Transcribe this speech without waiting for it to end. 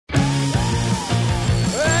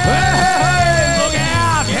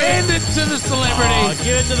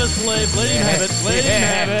Give it to the slave. Let him have it. Let him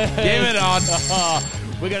have it. Give it on.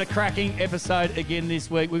 We got a cracking episode again this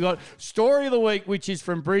week. We've got Story of the Week, which is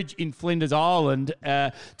from Bridge in Flinders Island,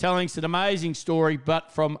 telling us an amazing story,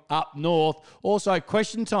 but from up north. Also,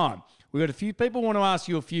 question time. We've got a few people want to ask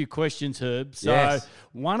you a few questions, Herb. So, Yes.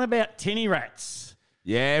 One about Tinnie Rats.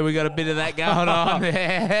 Yeah, we got a bit of that going on.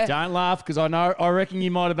 Yeah. Don't laugh, because I reckon you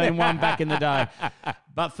might have been one back in the day.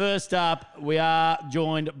 But first up, we are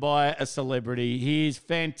joined by a celebrity. He is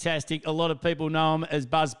fantastic. A lot of people know him as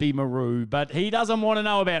Busby Marou, but he doesn't want to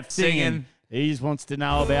know about singing. He just wants to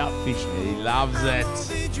know about fishing. He loves it.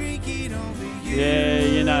 Yeah,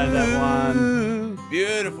 you know that one.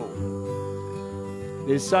 Beautiful.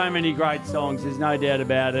 There's so many great songs, there's no doubt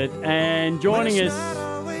about it. And joining us,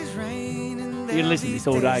 you can listen to this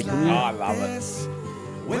all day, can you? Oh, I love it.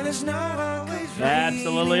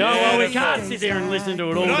 Absolutely. Oh, well, we can't sit there and listen to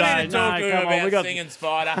it all We're day. not here to talk to him come on, about we got... singing,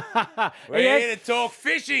 Spider. We're Yeah. here to talk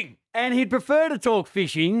fishing. And he'd prefer to talk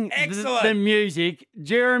fishing Excellent. than music.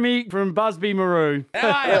 Jeremy from Busby Marou.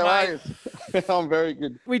 How are you, mate? I'm very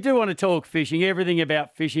good. We do want to talk fishing, everything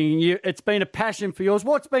about fishing. It's been a passion for yours.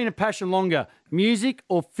 What's been a passion longer, music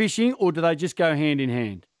or fishing, or do they just go hand in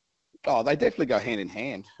hand? Oh, they definitely go hand in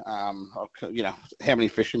hand. You know, how many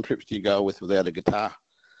fishing trips do you go without a guitar?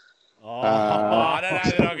 I don't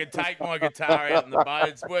know that I could take my guitar out in the boat.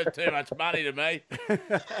 It's worth too much money to me.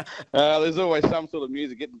 There's always some sort of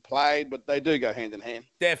music getting played, but they do go hand in hand.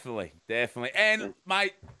 Definitely. And,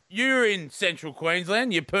 mate, you're in central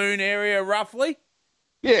Queensland, Yeppoon area, roughly?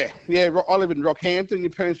 Yeah. I live in Rockhampton.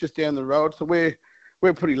 Yeppoon's just down the road, so we're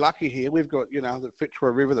pretty lucky here. We've got, you know, the Fitzroy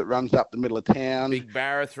River that runs up the middle of town. Big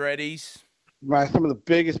barra threadies. Some of the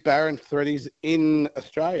biggest barren threadies in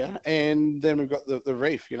Australia, and then we've got the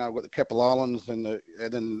reef. You know, we've got the Keppel Islands and then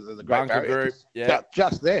the Great Bunker Barrier. Group, yeah.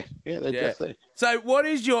 Just there. Yeah, they're just there. So what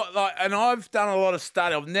is your, like, and I've done a lot of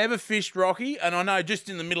study. I've never fished Rocky, and I know just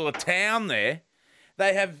in the middle of town there,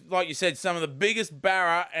 they have, like you said, some of the biggest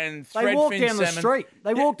barra and threadfin salmon. They walk down the street.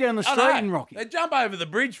 They walk down the street in Rocky. They jump over the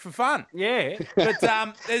bridge for fun. Yeah.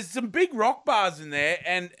 But there's some big rock bars in there,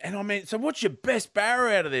 and I mean, so what's your best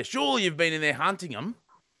barra out of there? Surely you've been in there hunting them.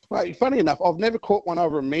 Well, funny enough, I've never caught one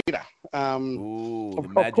over a metre. Ooh,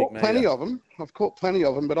 I've caught plenty of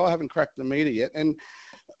them. But I haven't cracked the metre yet. And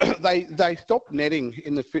they stopped netting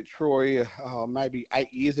in the Fitzroy maybe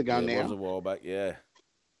 8 years ago now. It was a while back, yeah.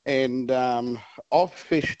 And I've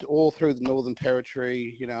fished all through the Northern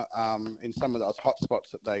Territory, you know, in some of those hot spots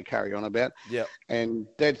that they carry on about. Yeah. And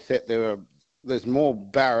dead set, there's more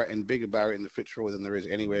barra and bigger barra in the Fitzroy than there is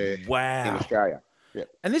anywhere in Australia. Yeah.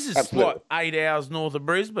 And this is, Absolutely. what, 8 hours north of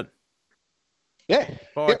Brisbane? Yeah.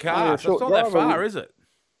 By car. So it's not that far, is it?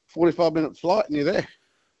 45-minute flight and you're there.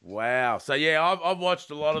 Wow. So, yeah, I've watched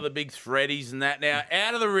a lot of the big threadies and that. Now,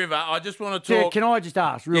 out of the river, I just want to talk. Yeah, can I just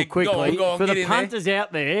ask real quickly, go on, for get the in there. punters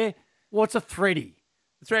out there, what's a thready?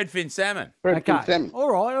 Threadfin salmon. Threadfin salmon.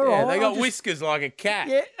 All right. Yeah, they got whiskers like a cat.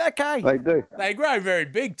 Yeah, okay. They do. They grow very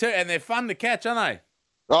big too, and they're fun to catch, aren't they?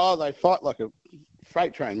 Oh, they fight like a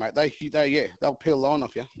freight train, mate. They'll peel the line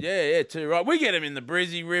off you. Yeah, too right. We get them in the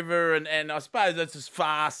Brizzy River, and I suppose that's as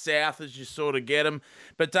far south as you sort of get them.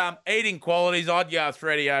 But eating qualities, I'd go a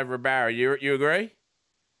thready over a barra. You agree?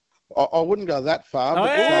 I wouldn't go that far. Oh,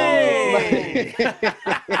 But, hey!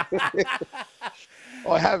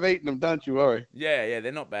 I have eaten them, don't you worry. Yeah,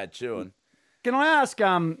 they're not bad chewing. Can I ask,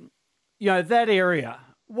 that area,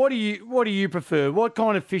 what do you prefer? What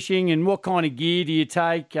kind of fishing and what kind of gear do you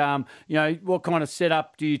take? What kind of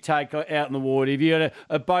setup do you take out in the water? Have you got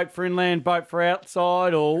a boat for inland, boat for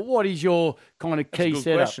outside, or what is your kind of key That's a good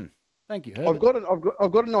setup? question. Thank you, Herbert.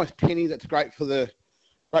 I've got a nice Tinnie that's great for the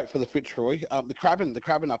Fitzroy. The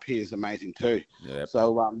crabbing up here is amazing too. Yep.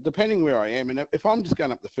 So depending where I am, and if I'm just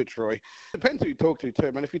going up the Fitzroy, depends who you talk to too.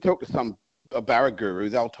 I mean, if you talk to a barra guru,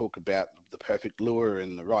 they'll talk about the perfect lure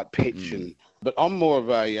and the right pitch. But I'm more of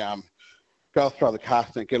a go throw the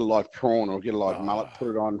cast net, get a live prawn or get a live mullet, put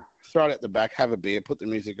it on, throw it at the back, have a beer, put the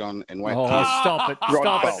music on, and wait. Stop it.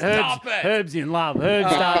 Herb's in love.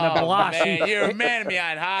 Herb's starting to blush. Man, you're a man of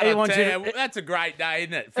my own heart. He I'll wants tell you you. That's a great day,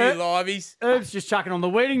 isn't it? A few liveys. Herb's just chucking on the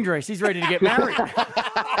wedding dress. He's ready to get married.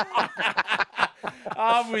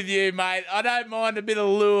 I'm with you, mate. I don't mind a bit of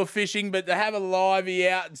lure fishing, but to have a livey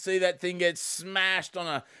out and see that thing get smashed on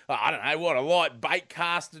a light bait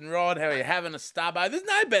casting rod, how you're having a stubbo. There's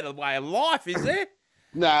no better way of life, is there?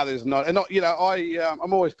 No, there's not. And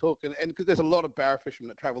I'm always talking, and because there's a lot of barra fishermen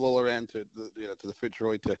that travel all around to the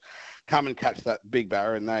Fitzroy to come and catch that big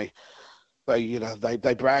barra, and they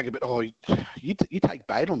brag a bit. Oh, you take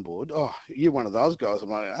bait on board. Oh, you're one of those guys. I'm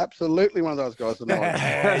like, absolutely one of those guys. And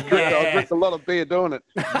I drink a lot of beer doing it.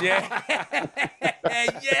 Yeah.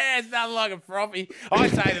 Yeah, it's nothing like a frothy. I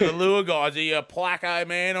say to the lure guys, are you a placo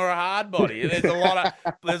man or a hard body? There's a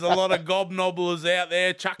lot of gobnobblers out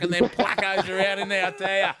there chucking them placos around in there, I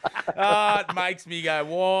tell you. Oh, it makes me go,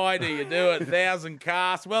 why do you do it? 1,000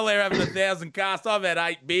 casts. Well, they're having 1,000 casts. I've had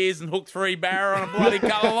 8 beers and hooked 3 barra on a bloody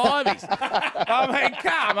couple of liveys. I mean,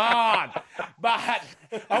 come on. But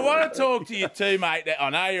I want to talk to you too, mate. I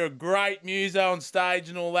know you're a great muso on stage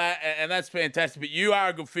and all that, and that's fantastic, but you are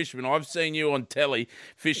a good fisherman. I've seen you on telly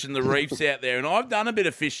fishing the reefs out there, and I've done a bit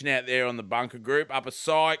of fishing out there on the bunker group, Upper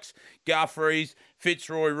Sykes, Guthries,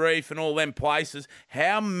 Fitzroy Reef and all them places.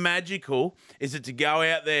 How magical is it to go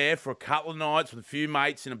out there for a couple of nights with a few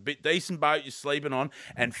mates in a decent boat you're sleeping on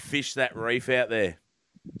and fish that reef out there?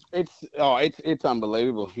 It's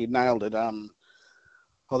unbelievable. You nailed it.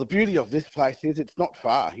 Well, the beauty of this place is it's not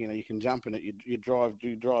far. You know, you can jump in it. You drive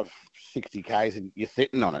 60 k's and you're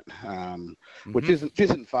sitting on it, which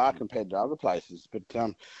isn't far compared to other places. But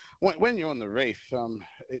when you're on the reef,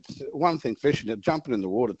 it's one thing fishing it, jumping in the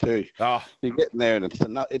water too. Oh. You're getting there and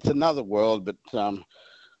it's another world. But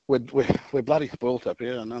we're bloody spoilt up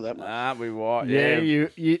here. I know that much. Aren't we? What? Yeah,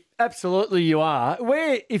 you absolutely you are.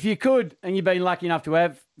 Where, if you could, and you've been lucky enough to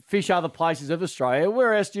have fish other places of Australia,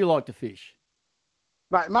 where else do you like to fish?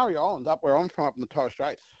 Mate, Murray Island, up where I'm from, up in the Torres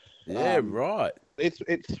Straits. Yeah, right. It's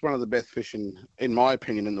one of the best fishing, in my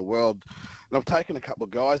opinion, in the world. And I've taken a couple of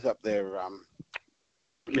guys up there,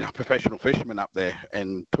 professional fishermen up there,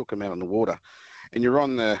 and took them out on the water. And you're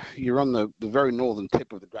on the very northern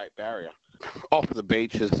tip of the Great Barrier, off of the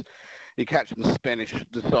beaches. You're catching Spanish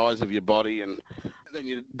the size of your body, and then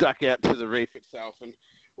you duck out to the reef itself. And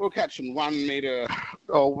we're catching 1 metre,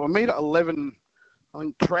 a metre 11. I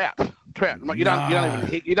think trout. You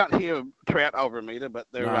don't hear trout over a metre, but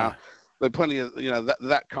there are plenty of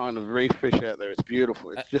that kind of reef fish out there. It's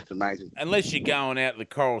beautiful. It's just amazing. Unless you're going out the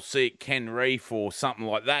Coral Sea at Ken Reef or something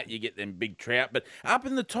like that, you get them big trout. But up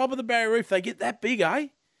in the top of the Barrier Reef, they get that big, eh?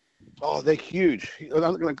 Oh, they're huge.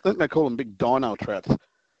 I think they call them big dino trouts.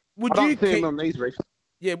 I don't see them on these reefs.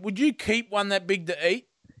 Yeah, would you keep one that big to eat,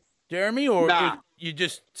 Jeremy, or you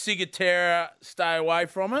just ciguatera, stay away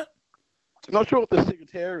from it? I'm not sure what the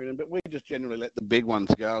ciguatera in, but we just generally let the big ones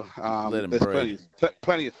go. There's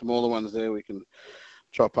plenty of smaller ones there we can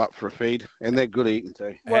chop up for a feed, and they're good eating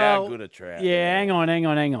too. Well, how good a trout? Yeah, hang on.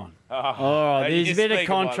 Oh, there's a bit of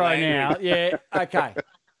contro now. Yeah, okay.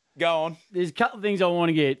 Go on. There's a couple of things I want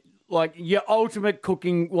to get. Like your ultimate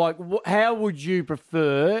cooking, like how would you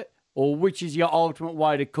prefer, or which is your ultimate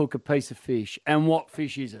way to cook a piece of fish, and what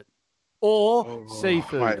fish is it? Or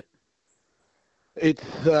seafood? Mate. It's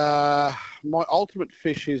my ultimate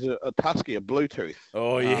fish is a tusky, a blue tooth.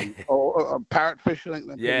 Oh yeah, or a parrotfish. I think that's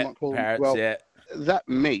what you might call parrots. Well, yeah, that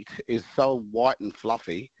meat is so white and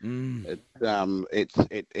fluffy. It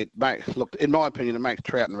makes look, in my opinion, it makes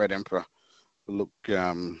trout and red emperor look.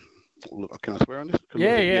 Can I swear on this?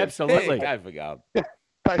 Yeah, absolutely. Go for gold. Yeah,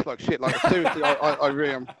 tastes like shit. Like seriously, I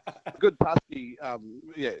really good tusky.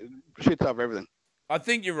 Shits over everything. I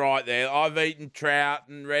think you're right there. I've eaten trout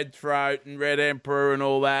and red throat and red emperor and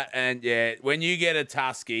all that. And, yeah, when you get a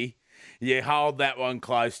tusky, you hold that one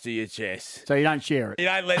close to your chest. So you don't share it? You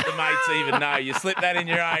don't let the mates even know. You slip that in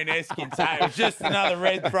your own eskin. So it's just another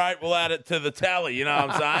red throat. We'll add it to the tally. You know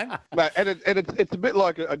what I'm saying? Mate, and it's a bit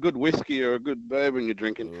like a good whiskey or a good bourbon you're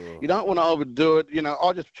drinking. Ooh. You don't want to overdo it. You know,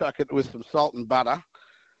 I just chuck it with some salt and butter.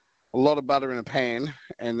 A lot of butter in a pan,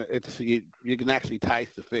 and you can actually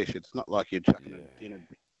taste the fish. It's not like you're chucking it in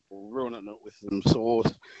or ruining it with some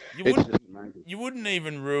sauce. You wouldn't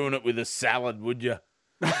even ruin it with a salad, would you?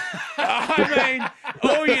 I mean,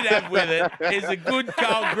 all you'd have with it is a good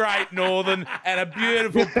cold Great Northern and a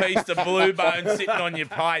beautiful piece of blue bone sitting on your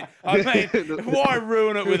plate. I mean, why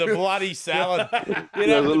ruin it with a bloody salad? You'd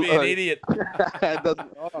have to be an idiot. I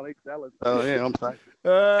don't eat salad. Oh, yeah, I'm safe.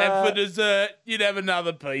 And for dessert, you'd have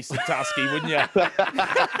another piece of Tusky, wouldn't you?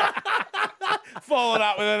 Followed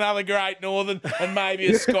up with another Great Northern and maybe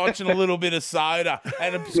a scotch and a little bit of soda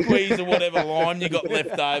and a squeeze of whatever lime you got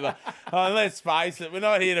left over. Oh, let's face it, we're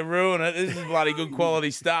not here to ruin it. This is bloody good quality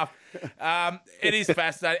stuff. It is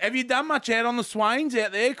fascinating. Have you done much out on the Swains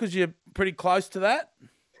out there because you're pretty close to that?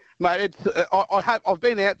 Mate, I've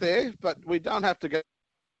been out there, but we don't have to go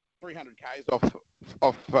 300 k's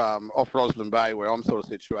off Roslyn Bay where I'm sort of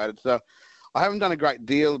situated. So I haven't done a great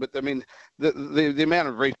deal, but I mean, the amount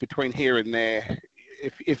of reef between here and there,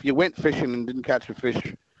 if you went fishing and didn't catch a fish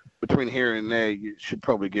between here and there, you should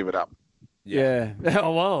probably give it up. Yeah.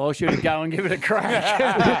 Oh, well, I should go and give it a crack.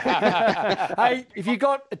 Hey, if you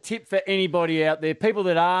got a tip for anybody out there, people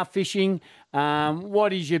that are fishing,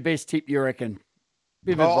 what is your best tip, you reckon?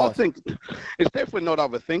 Bit of I advice. think it's definitely not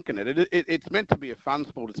overthinking it. It's meant to be a fun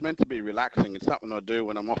sport. It's meant to be relaxing. It's something I do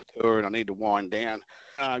when I'm off tour and I need to wind down.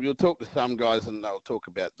 You'll talk to some guys and they'll talk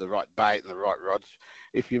about the right bait and the right rods.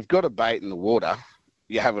 If you've got a bait in the water,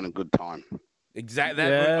 you're having a good time. Exactly.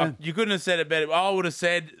 Yeah. You couldn't have said it better. I would have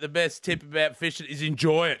said the best tip about fishing is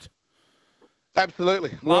enjoy it.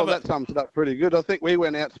 Absolutely. Love Well, it. that sums it up pretty good. I think we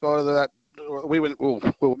went outside of that. We were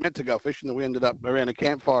meant to go fishing, and we ended up around a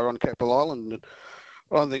campfire on Keppel Island. And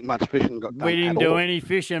I don't think much fishing got done. We didn't at do all. any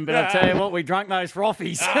fishing, but I tell you what, we drunk those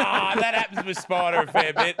frothies. That happens with Spider a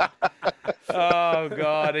fair bit. Oh,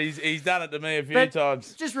 God. He's done it to me a few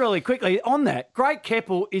times. Just really quickly on that, Great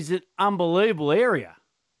Keppel is an unbelievable area.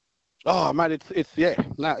 Oh, mate, it's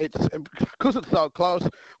because it's so close.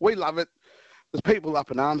 We love it. There's people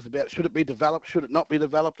up in arms about should it be developed, should it not be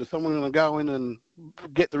developed? Is someone going to go in and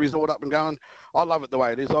get the resort up and going? I love it the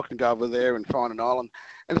way it is. I can go over there and find an island.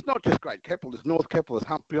 And it's not just Great Keppel. There's North Keppel, there's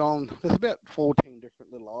Humpy Island. There's about 14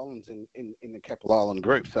 different little islands in the Keppel Island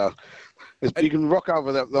group. So you can rock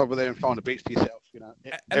over there and find a beach to yourself,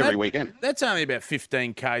 every weekend. That's only about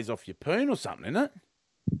 15 Ks off your poon or something, isn't it?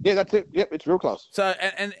 Yeah, that's it. Yep, it's real close. So,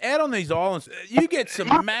 and out on these islands, you get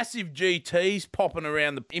some massive GTs popping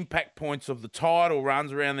around the impact points of the tidal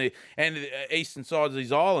runs around the end of the eastern sides of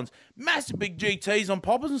these islands. Massive big GTs on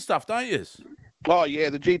poppers and stuff, don't you? Oh, yeah,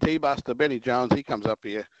 the GT buster, Benny Jones, he comes up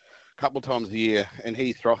here a couple of times a year, and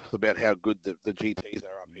he froths about how good the GTs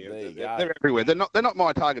are up here. They're everywhere. They're not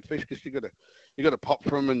my target fish because you got to pop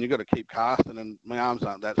from them and you got to keep casting, and my arms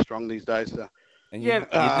aren't that strong these days. So. And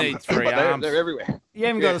Yeah, you need three but arms. They're everywhere. You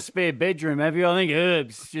haven't got a spare bedroom, have you? I think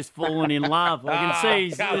Herb's just fallen in love. I can see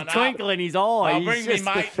the twinkle in his eye. I'll bring me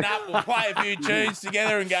mate up. We'll play a few tunes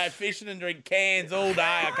together and go fishing and drink cans all day.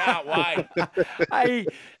 I can't wait.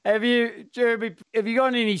 Hey, Jeremy, have you got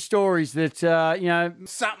any stories that,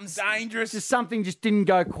 Something dangerous. just something just didn't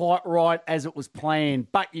go quite right as it was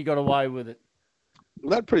planned, but you got away with it? Well,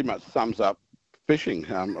 that pretty much sums up fishing.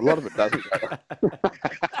 A lot of it doesn't go.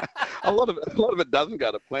 a lot of it doesn't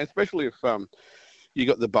go to plan, especially if you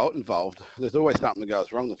got the boat involved. There's always something that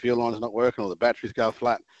goes wrong. The fuel line's not working, or the batteries go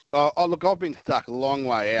flat. Look, I've been stuck a long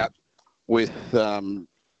way out with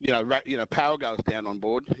power goes down on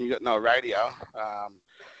board. You got no radio.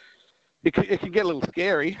 It can get a little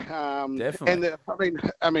scary. Definitely.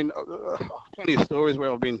 And plenty of stories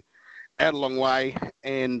where I've been out a long way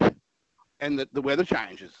and the weather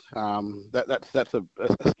changes. That's a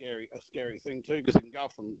scary thing too, because it can go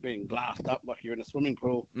from being glassed up like you're in a swimming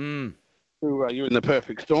pool to you're in the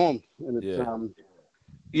perfect storm. And it's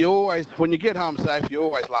you always, when you get home safe, you're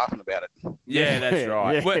always laughing about it. Yeah, that's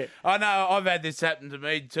right. Yeah. Well, I know I've had this happen to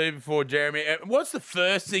me too before, Jeremy. What's the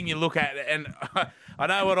first thing you look at? And I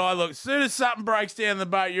know what I look. As soon as something breaks down the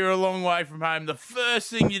boat, you're a long way from home. The first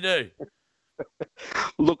thing you do.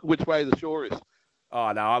 Look which way the shore is.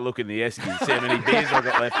 Oh, no, I look in the esky, see how many beers I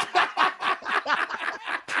got left.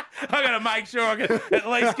 I got to make sure I can at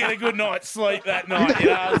least get a good night's sleep that night, you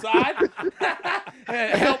know what I'm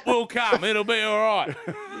saying? Help will come. It'll be all right.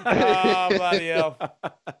 Oh, bloody hell.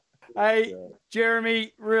 Hey,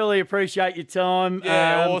 Jeremy, really appreciate your time.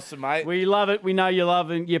 Yeah, awesome, mate. We love it. We know you love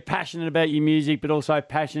it. You're passionate about your music, but also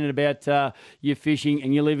passionate about your fishing,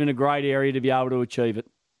 and you live in a great area to be able to achieve it.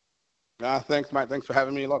 Thanks, mate. Thanks for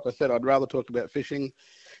having me. Like I said, I'd rather talk about fishing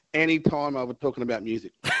any time over talking about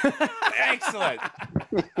music. Excellent.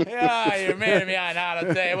 Yeah, you're a man of my own heart,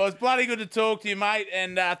 I tell you. Well, it's bloody good to talk to you, mate,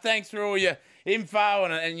 and thanks for all your info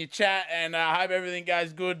and your chat, and I hope everything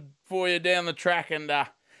goes good for you down the track, and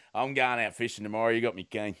I'm going out fishing tomorrow. You got me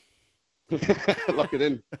keen. Lock it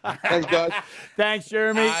in. Thanks, guys. Thanks,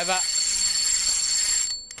 Jeremy. Over.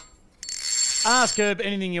 Ask Herb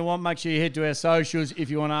anything you want. Make sure you head to our socials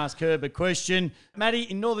if you want to ask Herb a question. Matty,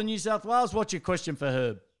 in northern New South Wales, what's your question for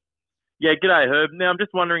Herb? Yeah, g'day, Herb. Now, I'm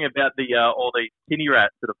just wondering about the all these tinnie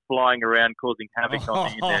rats that are flying around causing havoc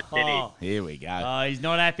on the inner tinnie. Here we go. Oh, he's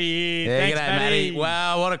not happy here. Yeah, Thanks, g'day, Matty.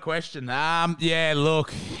 Well, what a question. Yeah,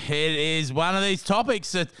 look, it is one of these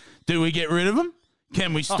topics that do we get rid of them?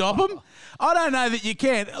 Can we stop them? I don't know that you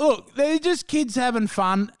can. Look, they're just kids having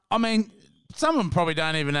fun. I mean, some of them probably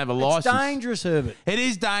don't even have a license. It's dangerous, Herbert. It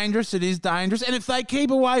is dangerous. It is dangerous. And if they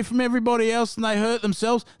keep away from everybody else and they hurt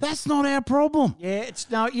themselves, that's not our problem. Yeah,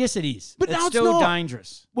 yes, it is. But it's no, it's still not.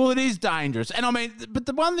 dangerous. Well, it is dangerous. And I mean, but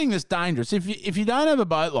the one thing that's dangerous, if you don't have a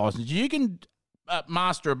boat license, you can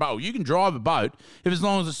master a boat. You can drive a boat if as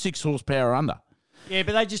long as it's 6 horsepower under. Yeah,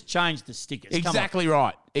 but they just changed the stickers. Exactly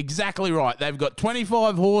right. Exactly right. They've got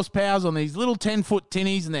 25 horsepowers on these little 10-foot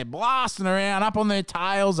tinnies, and they're blasting around up on their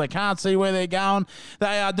tails. They can't see where they're going.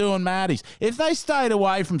 They are doing maddies. If they stayed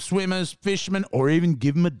away from swimmers, fishermen, or even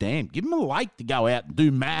give them a dam, give them a lake to go out and do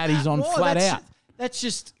maddies on flat out. That's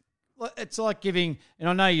just, it's like giving, and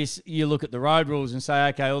I know you look at the road rules and say,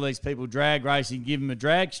 okay, all these people drag racing, give them a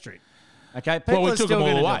drag strip. Okay, people we are took still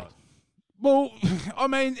them all going to away. do it. Well, I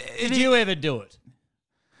mean... Did you ever do it?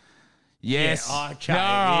 Yes. Yeah, okay, all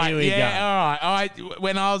right. here we go. All right.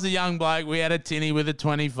 When I was a young bloke, we had a tinny with a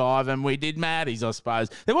 25 and we did maddies, I suppose.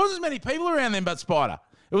 There wasn't as many people around then but Spider.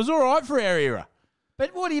 It was all right for our era.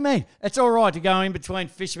 But what do you mean? It's all right to go in between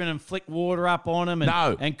fishermen and flick water up on them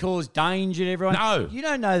and cause danger to everyone? No. You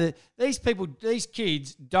don't know that these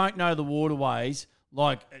kids don't know the waterways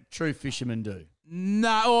like true fishermen do.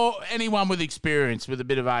 No, or anyone with experience with a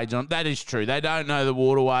bit of age on it. That is true. They don't know the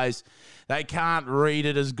waterways. They can't read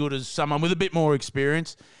it as good as someone with a bit more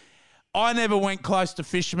experience. I never went close to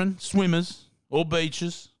fishermen, swimmers, or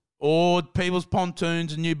beaches, or people's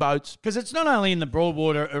pontoons and new boats. Because it's not only in the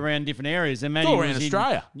Broadwater around different areas. It's all around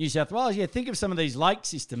Australia. New South Wales. Yeah, think of some of these lake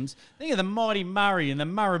systems. Think of the mighty Murray and the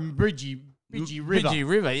Murrumbidgee River. Bridgie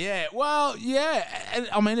River, yeah. Well, yeah.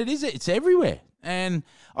 I mean, it is. It's everywhere. And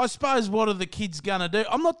I suppose what are the kids going to do?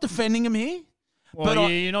 I'm not defending them here. Well, but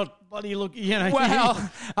you're not bloody look. You know.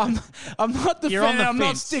 Well, I'm not defending. I'm not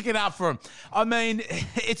fence. sticking up for them. I mean,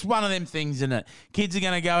 it's one of them things, isn't it? Kids are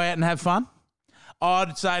going to go out and have fun.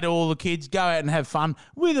 I'd say to all the kids, go out and have fun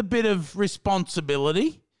with a bit of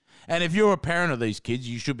responsibility. And if you're a parent of these kids,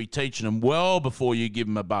 you should be teaching them well before you give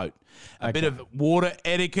them a boat. A bit of water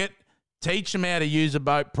etiquette. Teach them how to use a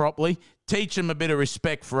boat properly. Teach them a bit of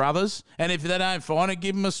respect for others. And if they don't find it,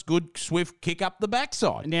 give them a good, swift kick up the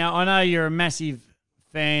backside. Now, I know you're a massive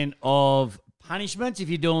fan of punishments if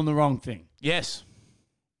you're doing the wrong thing. Yes.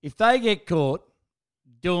 If they get caught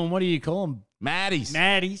doing, what do you call them? Maddies.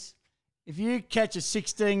 Maddies. If you catch a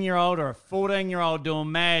 16-year-old or a 14-year-old doing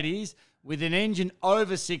maddies with an engine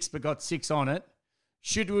over 6 but got 6 on it,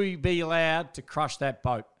 should we be allowed to crush that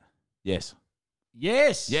boat? Yes.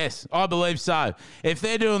 Yes. Yes, I believe so. If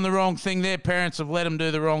they're doing the wrong thing, their parents have let them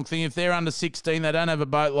do the wrong thing. If they're under 16, they don't have a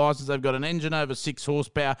boat licence, they've got an engine over 6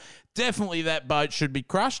 horsepower, definitely that boat should be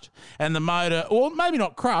crushed and the motor, or maybe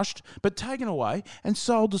not crushed, but taken away and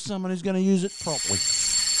sold to someone who's going to use it properly.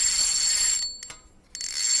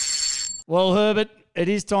 Well, Herbert, it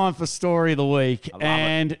is time for Story of the Week.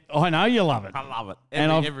 I know you love it. I love it.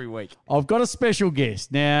 Every week. I've got a special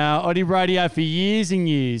guest. Now, I did radio for years and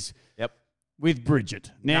years. With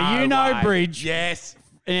Bridget. Now, you know Bridge. Yes.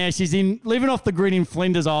 She's living off the grid in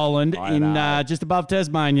Flinders Island just above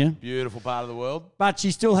Tasmania. Beautiful part of the world. But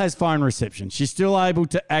she still has phone reception. She's still able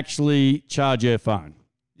to actually charge her phone.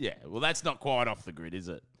 Yeah, well, that's not quite off the grid, is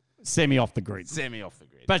it? Semi off the grid. Semi off the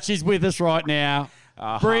grid. But she's with us right now.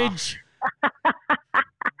 Bridge.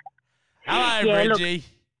 Hello, Bridgie. Look,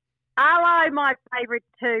 hello, my favourite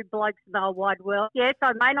two blokes in the whole wide world. Yes,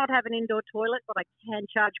 I may not have an indoor toilet, but I can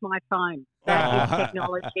charge my phone. That is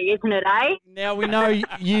technology, isn't it, eh? Now, we know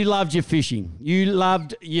you loved your fishing.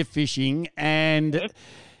 And Yes.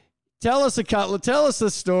 tell us a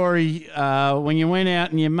story when you went out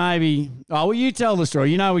and you you tell the story.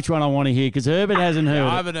 You know which one I want to hear because Herbert hasn't heard it.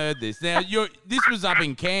 I haven't heard this. Now, this was up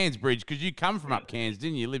in Cairns, Bridge, because you come from up Cairns,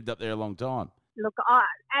 didn't you? You lived up there a long time. Look,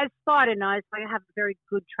 as Spider knows, I have a very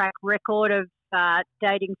good track record of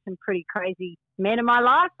dating some pretty crazy men in my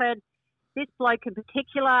life. And this bloke in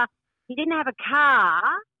particular, he didn't have a ar,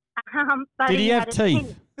 but did he have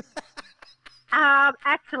teeth?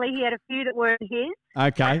 Actually, he had a few that weren't his.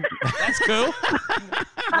 Okay. That's cool.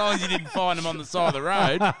 As long as you didn't find them on the side of the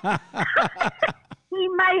road. He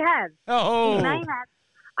may have. Oh. He may have.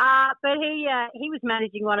 But he was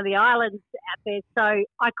managing one of the islands out there, so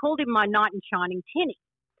I called him my knight in shining tinny.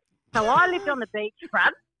 So I lived on the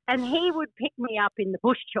beachfront, and he would pick me up in the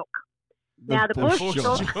bush chook. Now the bush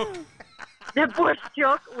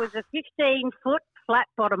chook was a 15-foot flat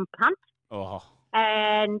bottom punt,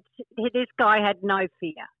 and this guy had no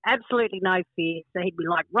fear, absolutely no fear. So he'd be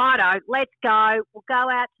like, "Righto, let's go. We'll go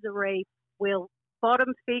out to the reef. We'll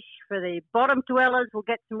bottom fish for the bottom dwellers. We'll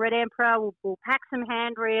get some red emperor. We'll pack some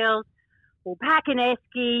hand reels. We'll pack an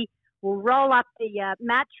esky. We'll roll up the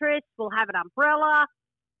mattress. We'll have an umbrella,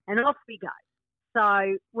 and off we go."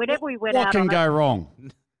 So whenever we went out, what can go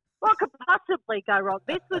wrong? What could possibly go wrong?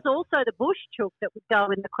 This was also the bush chook that would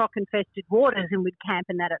go in the croc-infested waters, and we'd camp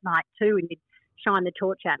in that at night too, and you'd shine the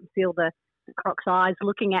torch out and feel the croc's eyes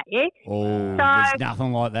looking at you. Oh, there's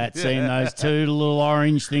nothing like that. Seeing those two little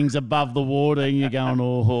orange things above the water and you're going,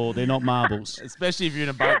 oh, they're not marbles. Especially if you're in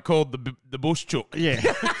a boat called the Bush Chook. Yeah.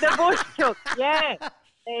 The bush chook, yeah.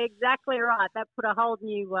 Exactly right. That put a whole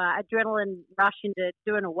new adrenaline rush into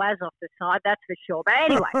doing a waz off the side, that's for sure. But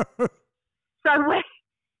anyway,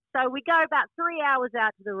 so we go about 3 hours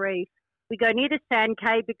out to the reef. We go near the sand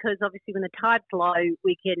cave because obviously when the tide's low,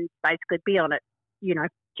 we can basically be on it, you know,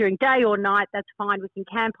 during day or night. That's fine. We can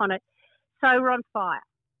camp on it. So we're on fire.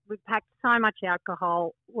 We've packed so much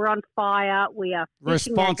alcohol. We're on fire. We are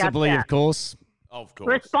fishing responsibly, our guts out. of course. Of course.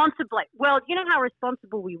 Responsibly. Well, you know how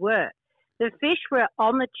responsible we were. The fish were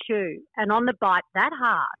on the chew and on the bite that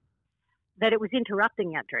hard that it was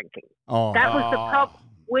interrupting our drinking. Oh. That was the problem.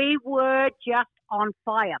 We were just on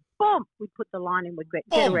fire. Boom! We'd put the line in, we'd get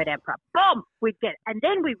a red emperor. Boom! We'd get, and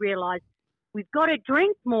then we realised we've got to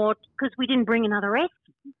drink more because we didn't bring another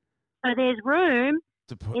esky. So there's room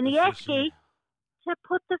in the esky to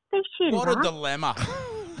put the fish in. What a dilemma.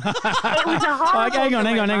 It was a horrible Hang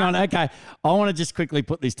on. dilemma. Okay, I want to just quickly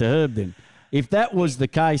put this to Herb then. If that was the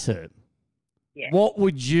case, Herb, what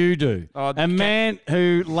would you do? A man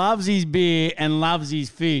who loves his beer and loves his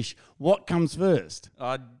fish, what comes first?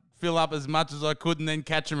 I'd fill up as much as I could and then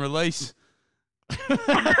catch and release.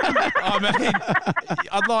 I mean,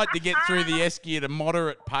 I'd like to get through the esky at a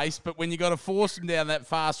moderate pace, but when you got to force them down that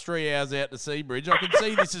fast 3 hours out to Seabridge, I can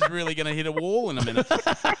see this is really going to hit a wall in a minute.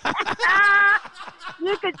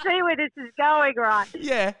 You can see where this is going, right?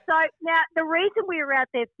 Yeah. So now the reason we were out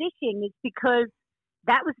there fishing is because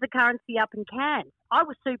that was the currency up in Cairns. I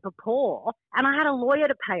was super poor and I had a lawyer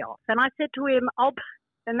to pay off. And I said to him,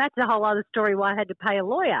 and that's a whole other story why I had to pay a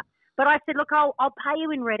lawyer. But I said, look, I'll pay you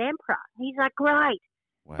in Red Emperor. He's like, great.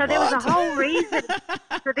 Wow. So there was a whole reason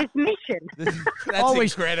for this mission. That's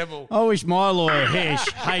incredible. I wish my lawyer, Hesh,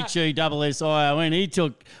 Hession, I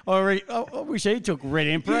wish he took Red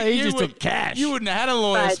Emperor. He just took cash. You wouldn't have had a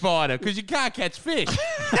lawyer, Spider, because you can't catch fish.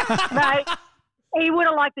 Mate, he would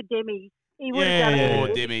have liked the demis. He would have done it.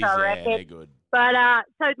 Oh, demis, they're good. But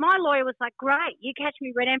so my lawyer was like, great, you catch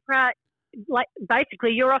me Red Emperor. Like,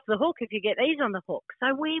 basically, you're off the hook if you get these on the hook.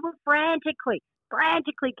 So we were frantically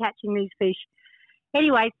catching these fish.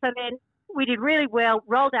 Anyway, so then we did really well,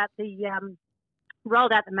 rolled out the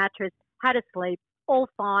mattress, had a sleep, all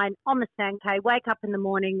fine, on the sand cave, wake up in the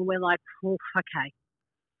morning, and we're like, okay,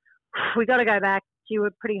 we got to go back. Gee,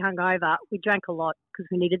 we're pretty hungover. We drank a lot because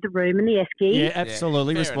we needed the room and the esky. Yeah,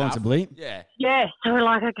 absolutely, responsibly. Enough. Yeah, so we're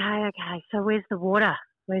like, okay, so where's the water?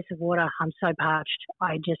 Where's the water? I'm so parched.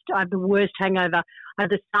 I have the worst hangover. I have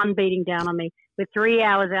the sun beating down on me. We're 3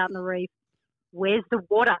 hours out in the reef. Where's the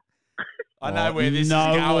water? I know where this is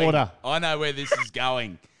going. Water. I know where this is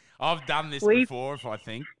going. I've done this before, I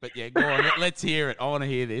think. But yeah, go on. Let's hear it. I want to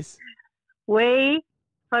hear this. We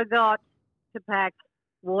forgot to pack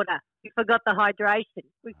water. We forgot the hydration.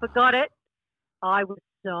 We forgot it. I was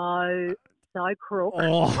so crook. I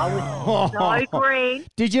was so green.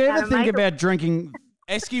 Did you ever think about drinking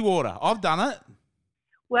esky water? I've done it.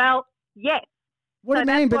 Well, yes. What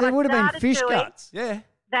do you mean? But there would have been fish guts. Yeah.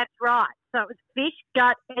 That's right. So it was fish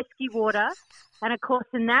gut, esky water, and of course,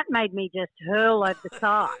 then that made me just hurl over the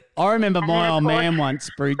side. I remember my old man once,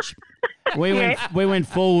 Bridge. We went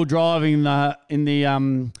full driving in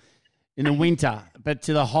the winter, but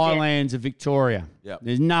to the highlands of Victoria. Yep.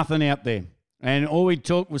 There's nothing out there, and all we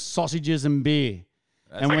took was sausages and beer.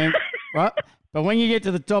 Right. But when you get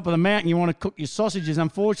to the top of the mountain, you want to cook your sausages.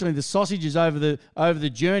 Unfortunately, the sausages over the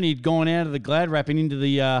journey had gone out of the glad wrap and into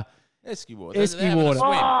the esky water.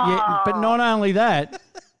 Yeah, but not only that,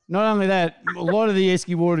 a lot of the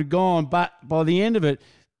esky water had gone. But by the end of it,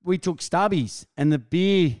 we took stubbies and the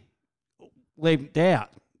beer leaked out.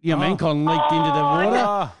 You know what I mean? Kind of leaked into the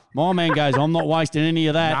water. My man goes, I'm not wasting any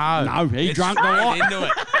of that. No, he drunk the lot. Into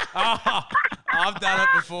it. I've done it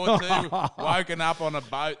before too. Woken up on a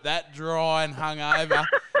boat that dry and hungover.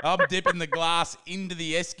 I'm dipping the glass into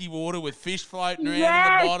the esky water with fish floating around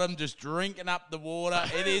at the bottom, just drinking up the water.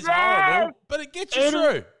 It is horrible, but it gets you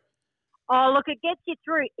through. Oh, look, it gets you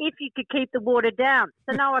through if you could keep the water down.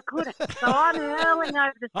 So, no, I couldn't. So I'm hurling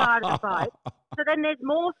over the side of the boat. So then there's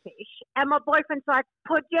more fish, and my boyfriend's like,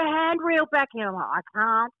 put your handrail back in. I'm like, I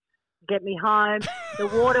can't. Get me home. The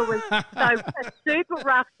water was a super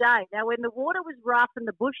rough day. Now, when the water was rough and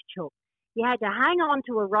the bush chook, you had to hang on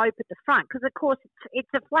to a rope at the front because, of course, it's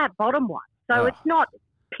a flat bottom one. So it's not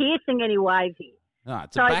piercing any waves here. No,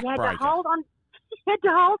 it's a backbreaker. You had to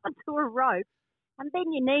hold on to a rope and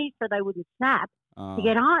bend your knees so they wouldn't snap to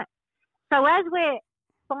get home. So as we're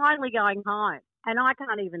finally going home, and I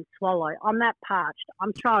can't even swallow, I'm that parched,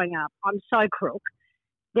 I'm throwing up, I'm so crook.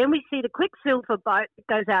 Then we see the Quicksilver boat that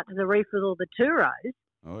goes out to the reef with all the touros.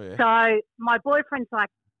 Oh, yeah. So my boyfriend's like,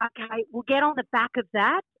 okay, we'll get on the back of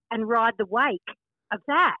that and ride the wake of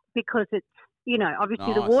that because it's,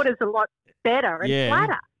 obviously the water's a lot better and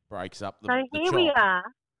flatter. Breaks up the So the here we chop. are.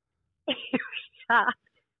 Here we are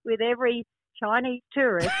with every Chinese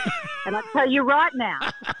tourist. And I tell you right now,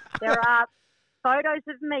 there are photos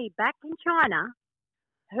of me back in China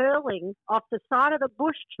hurling off the side of the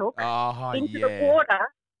bush chook into the water.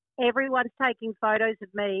 Everyone's taking photos of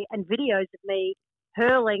me and videos of me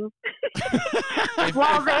hurling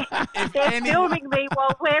while they're filming me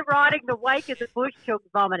while we're riding the wake of the bush chook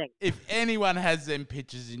vomiting. If anyone has them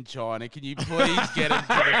pictures in China, can you please get them to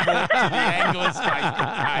the Anglers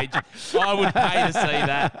Facebook page? I would pay to see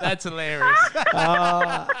that. That's hilarious.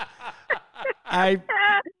 Hey,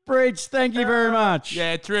 Bridge, thank you very much.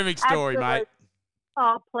 Yeah, terrific story, mate.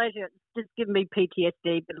 Oh, pleasure. It's just giving me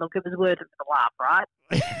PTSD, but look, it was worth it for the laugh, right?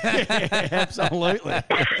 Absolutely.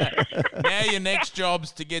 Now your next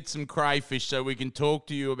job's to get some crayfish so we can talk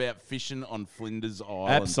to you about fishing on Flinders Island.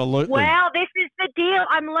 Absolutely. Well, this is the deal.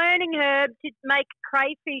 I'm learning, Herb, to make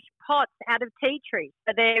crayfish pots out of tea trees.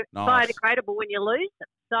 So they're biodegradable when you lose them.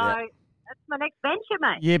 So that's my next venture,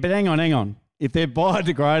 mate. Yeah, but hang on. If they're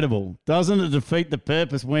biodegradable, doesn't it defeat the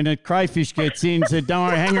purpose when a crayfish gets in, said, don't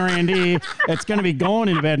worry, hang around here, it's going to be gone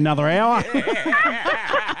in about another hour?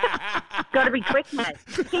 Got to be quick, mate.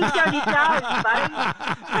 Keep on your toes, buddy.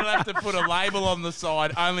 You'll have to put a label on the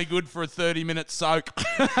side, only good for a 30-minute soak.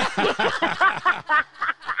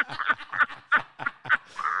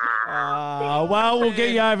 Well, we'll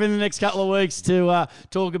get you over in the next couple of weeks to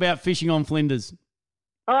talk about fishing on Flinders.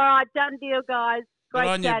 All right, done deal, guys. Great Good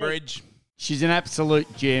on chatting. you, Bridge. She's an absolute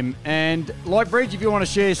gem. And like Bridge, if you want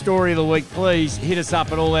to share story of the week, please hit us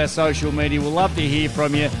up at all our social media. We'll love to hear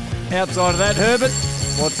from you. Outside of that, Herbert,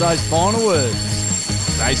 what's those final words?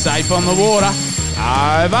 Stay safe on the water.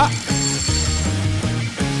 Over.